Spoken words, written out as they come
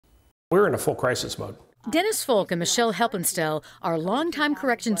We're in a full crisis mode. Dennis Folk and Michelle Helpenstell are longtime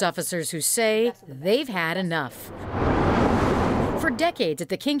corrections officers who say they've had enough. For decades at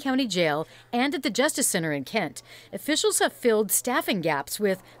the King County Jail and at the Justice Center in Kent, officials have filled staffing gaps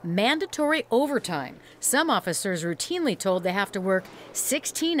with mandatory overtime. Some officers routinely told they have to work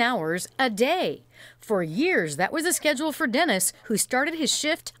 16 hours a day. For years, that was the schedule for Dennis, who started his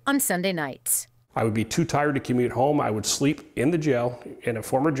shift on Sunday nights. I would be too tired to commute home. I would sleep in the jail, in a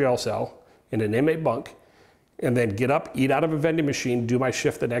former jail cell, in an inmate bunk, and then get up, eat out of a vending machine, do my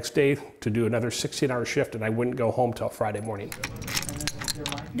shift the next day to do another 16-hour shift, and I wouldn't go home till Friday morning.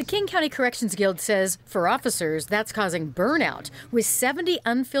 The King County Corrections Guild says for officers, that's causing burnout, with 70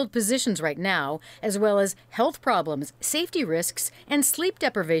 unfilled positions right now, as well as health problems, safety risks, and sleep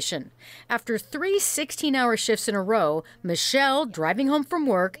deprivation. After 3 16-hour shifts in a row, Michelle, driving home from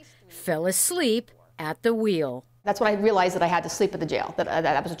work, fell asleep at the wheel. That's when I realized that I had to sleep at the jail,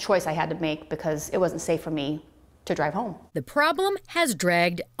 that was a choice I had to make because it wasn't safe for me to drive home. The problem has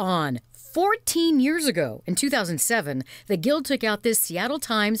dragged on. 14 years ago, in 2007, the Guild took out this Seattle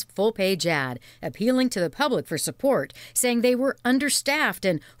Times full-page ad, appealing to the public for support, saying they were understaffed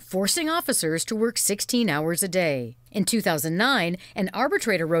and forcing officers to work 16 hours a day. In 2009, an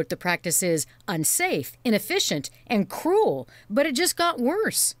arbitrator wrote the practice is unsafe, inefficient, and cruel, but it just got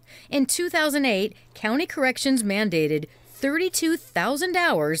worse. In 2008, county corrections mandated 32,000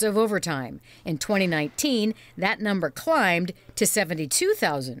 hours of overtime. In 2019, that number climbed to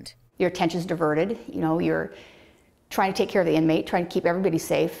 72,000. Your attention's diverted, you're trying to take care of the inmate, trying to keep everybody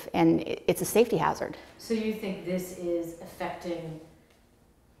safe, and it's a safety hazard. So you think this is affecting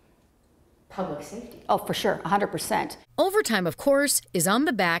public safety? Oh, for sure, 100%. Overtime, of course, is on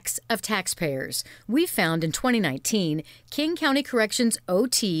the backs of taxpayers. We found in 2019, King County Corrections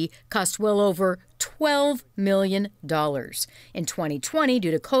OT cost well over $12 million. In 2020,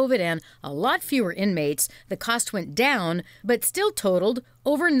 due to COVID and a lot fewer inmates, the cost went down, but still totaled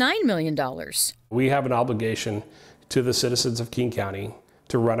over $9 million. We have an obligation to the citizens of King County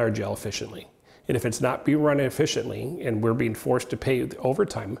to run our jail efficiently. And if it's not being run efficiently and we're being forced to pay the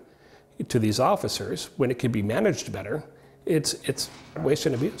overtime to these officers when it could be managed better, it's waste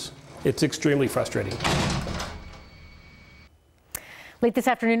and abuse. It's extremely frustrating. Late this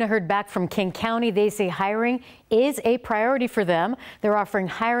afternoon, I heard back from King County. They say hiring is a priority for them. They're offering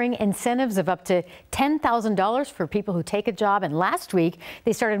hiring incentives of up to $10,000 for people who take a job. And last week,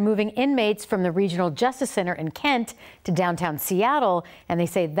 they started moving inmates from the Regional Justice Center in Kent to downtown Seattle. And they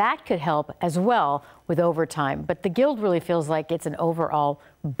say that could help as well with overtime. But the Guild really feels like it's an overall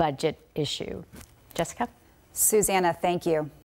budget issue. Jessica? Susanna, thank you.